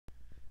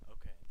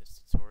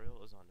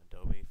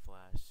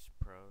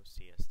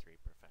CS3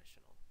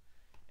 Professional,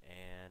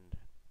 and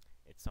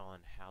it's on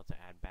how to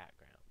add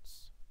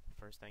backgrounds.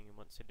 First thing you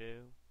want to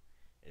do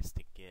is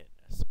to get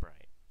a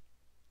sprite,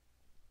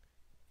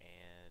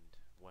 and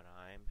what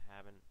I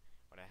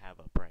have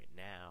up right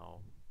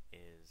now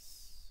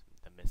is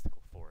the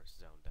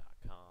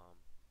mysticalforestzone.com.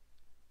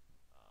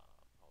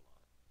 Hold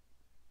on.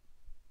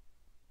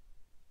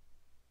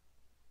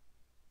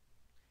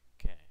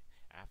 Okay,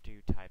 after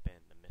you type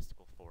in the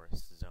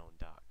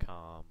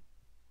mysticalforestzone.com,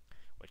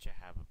 which I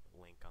have a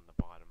link on the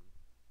bottom,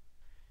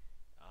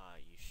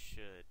 you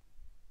should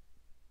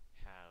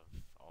have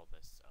all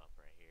this up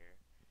right here,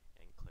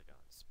 and click on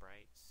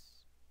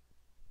sprites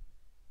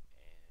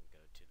and go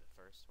to the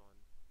first one.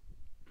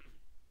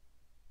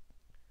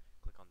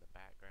 Click on the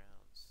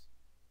backgrounds,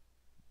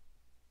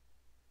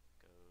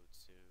 go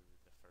to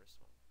the first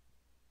one,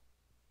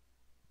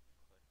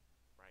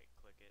 right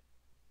click it,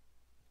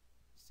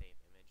 save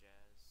image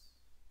as,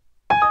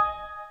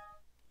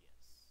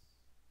 yes,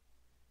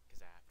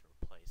 because I have to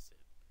replace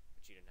it,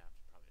 but you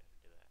probably have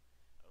to do that.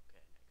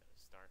 Okay, now go to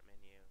start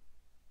menu,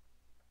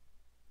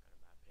 go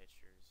to my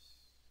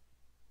pictures,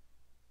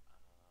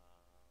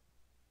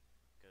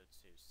 go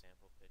to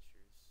sample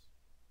pictures,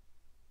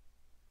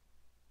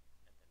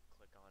 and then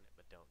click on it,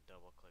 but don't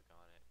double click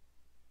on it.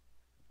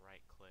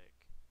 Right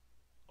click,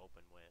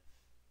 open with,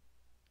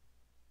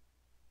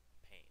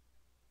 paint.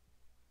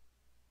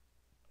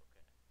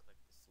 Okay, click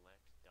the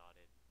select the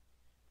dotted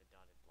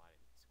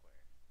line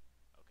square.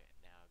 Okay,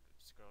 now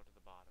scroll to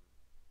the bottom,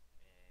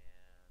 and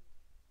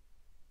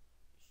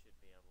you should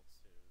be able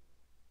to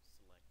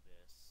select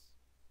this.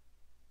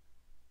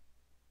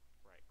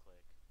 Right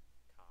click,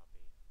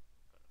 copy,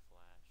 go to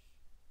Flash,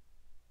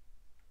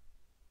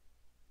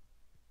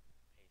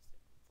 paste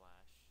it in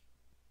Flash.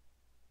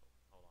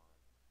 Oh, hold on,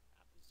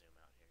 I have to zoom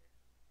out here.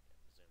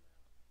 Yep, zoom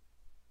out.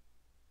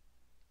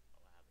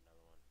 Oh, I have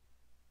another one.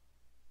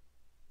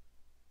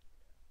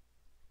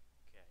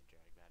 Yeah. Okay,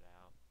 drag that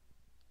out.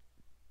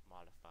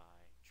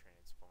 Modify,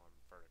 transform,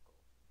 vertical.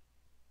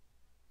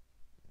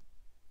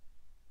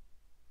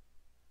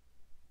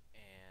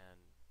 And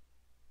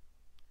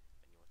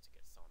then you want to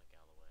get Sonic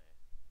out of the way.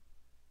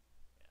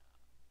 Yeah.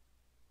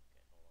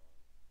 Okay, hold on.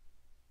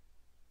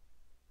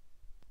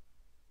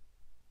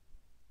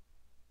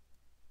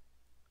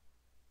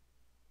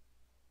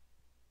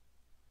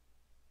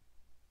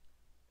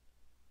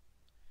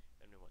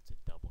 Then we want to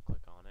double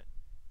click on it,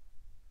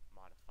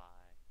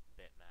 modify,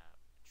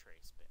 bitmap,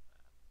 trace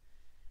bitmap,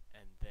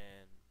 and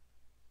then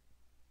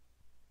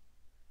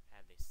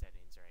have these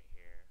settings right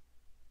here,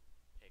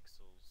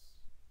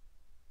 pixels,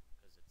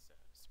 because it's a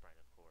sprite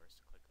of course,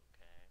 click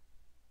OK.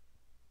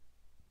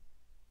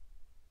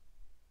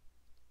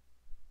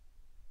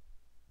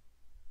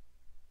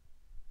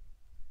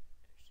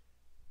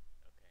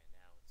 Okay,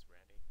 now it's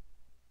ready.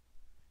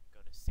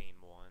 Go to scene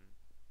 1.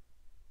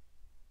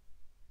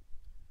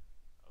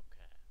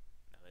 Okay,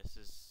 now this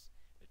is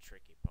the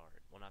tricky part.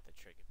 Well, not the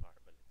tricky part,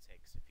 but it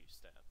takes a few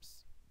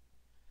steps.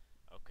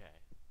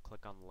 Okay,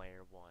 click on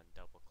layer 1,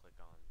 double click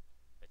on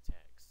the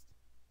text,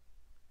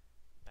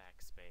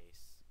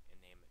 backspace,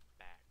 and name it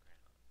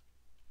background.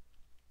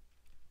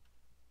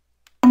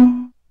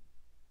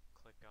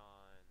 Click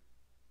on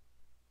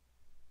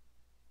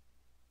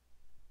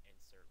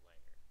insert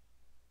layer.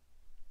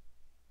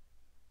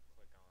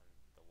 Click on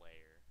the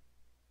layer,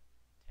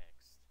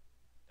 text,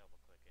 double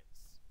click it,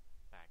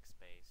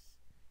 backspace,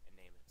 and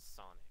name it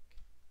Sonic.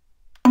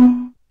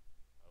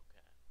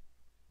 Okay.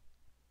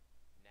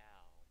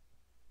 Now,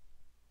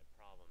 the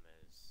problem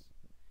is,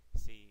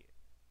 see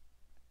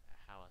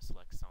how I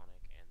select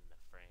Sonic and the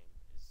frame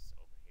is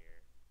over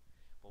here?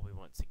 Well, we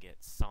want to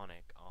get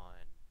Sonic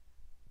on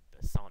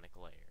the Sonic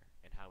layer,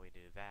 and how we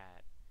do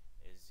that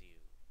is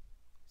you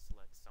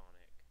select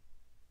Sonic,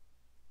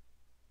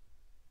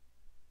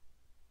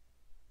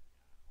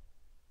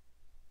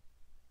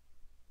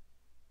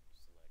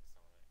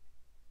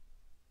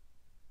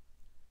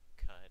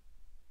 cut,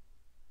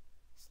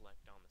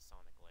 select on the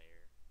Sonic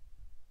layer,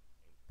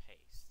 and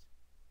paste,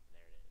 and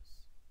there it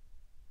is.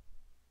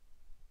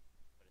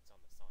 But it's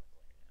on the Sonic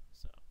layer now,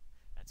 so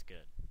that's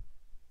good.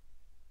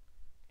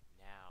 Okay,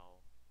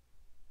 now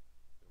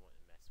we want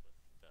to mess with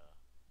the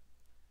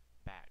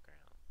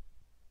background.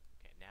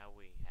 Okay, now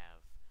we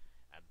have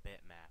a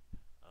bitmap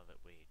of it.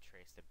 We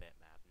trace the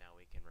bitmap. Now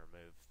we can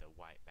remove the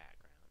white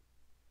background.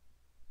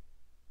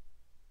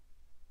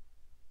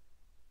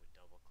 We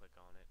double click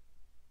on it,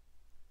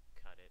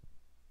 cut it,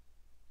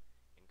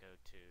 and go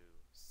to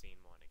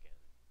scene 1 again.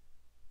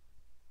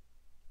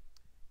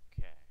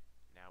 Okay,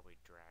 now we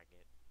drag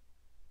it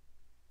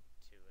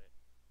to it,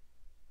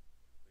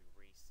 we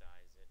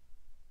resize it,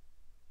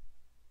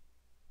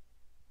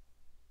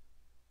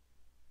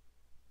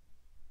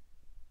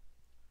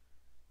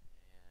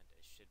 and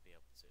it should be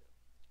able to.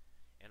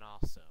 And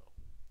also,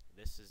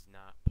 this is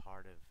not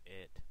part of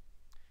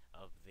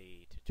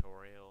the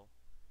tutorial,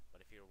 but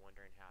if you're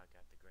wondering how I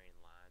got the green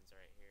lines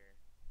right here,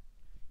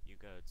 you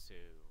go to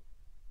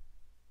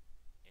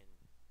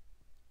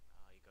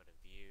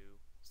view,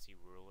 see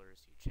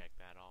rulers, you check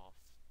that off.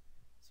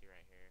 See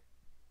right here,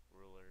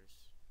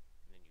 rulers,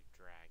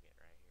 drag it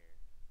right here.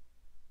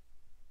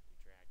 You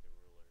drag the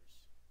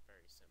rulers.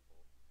 Very simple.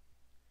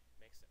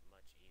 Makes it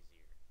much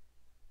easier.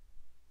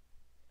 Yeah.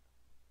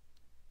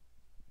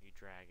 You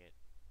drag it,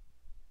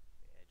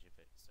 the edge of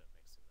it, so it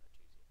makes it much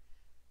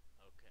easier.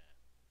 Okay.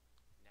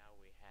 Now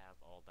we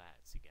have all that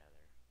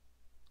together.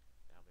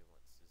 Now we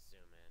want to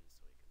zoom in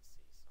so we can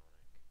see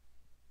Sonic.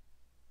 Okay.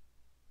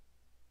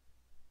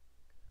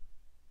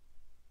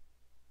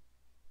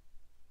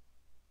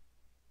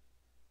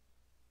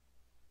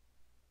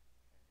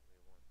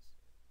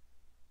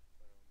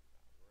 Okay, we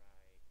want to put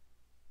them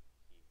about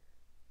right here.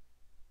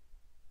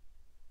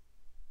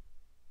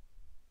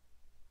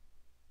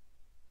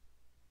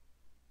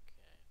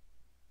 Okay.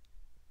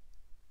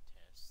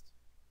 Test.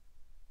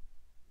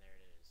 There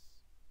it is.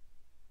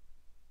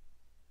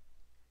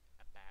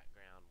 A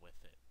background with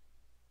it.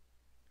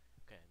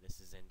 Okay, this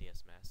is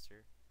NDS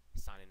Master,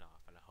 signing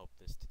off, and I hope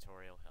this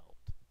tutorial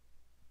helped.